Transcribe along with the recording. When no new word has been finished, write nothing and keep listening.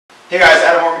Hey guys,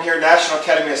 Adam Morgan here, National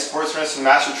Academy of Sports Medicine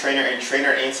Master Trainer and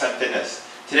trainer at Einstein Fitness.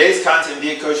 Today's content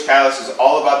via Coach Catalyst is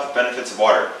all about the benefits of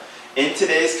water. In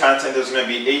today's content, there's going to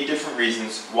be 8 different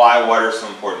reasons why water is so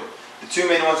important. The 2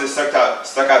 main ones that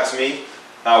stuck out to me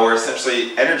were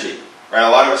essentially energy. Right? A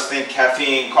lot of us think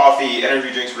caffeine, coffee,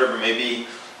 energy drinks, whatever it may be,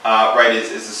 is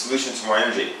the solution to more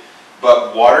energy.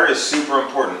 But water is super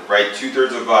important, right?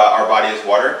 2/3 of our body is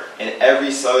water, and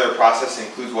every cellular process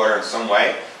includes water in some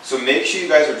way. So make sure you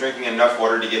guys are drinking enough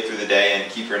water to get through the day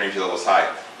and keep your energy levels high.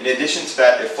 In addition to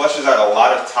that, it flushes out a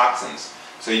lot of toxins.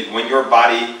 So when your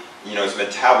body, is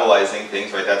metabolizing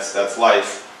things, right? That's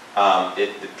life.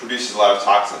 It produces a lot of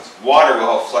toxins. Water will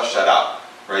help flush that out,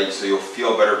 right? So you'll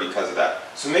feel better because of that.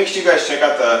 So make sure you guys check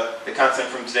out the content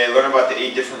from today. Learn about the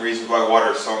 8 different reasons why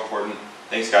water is so important.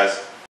 Thanks, guys.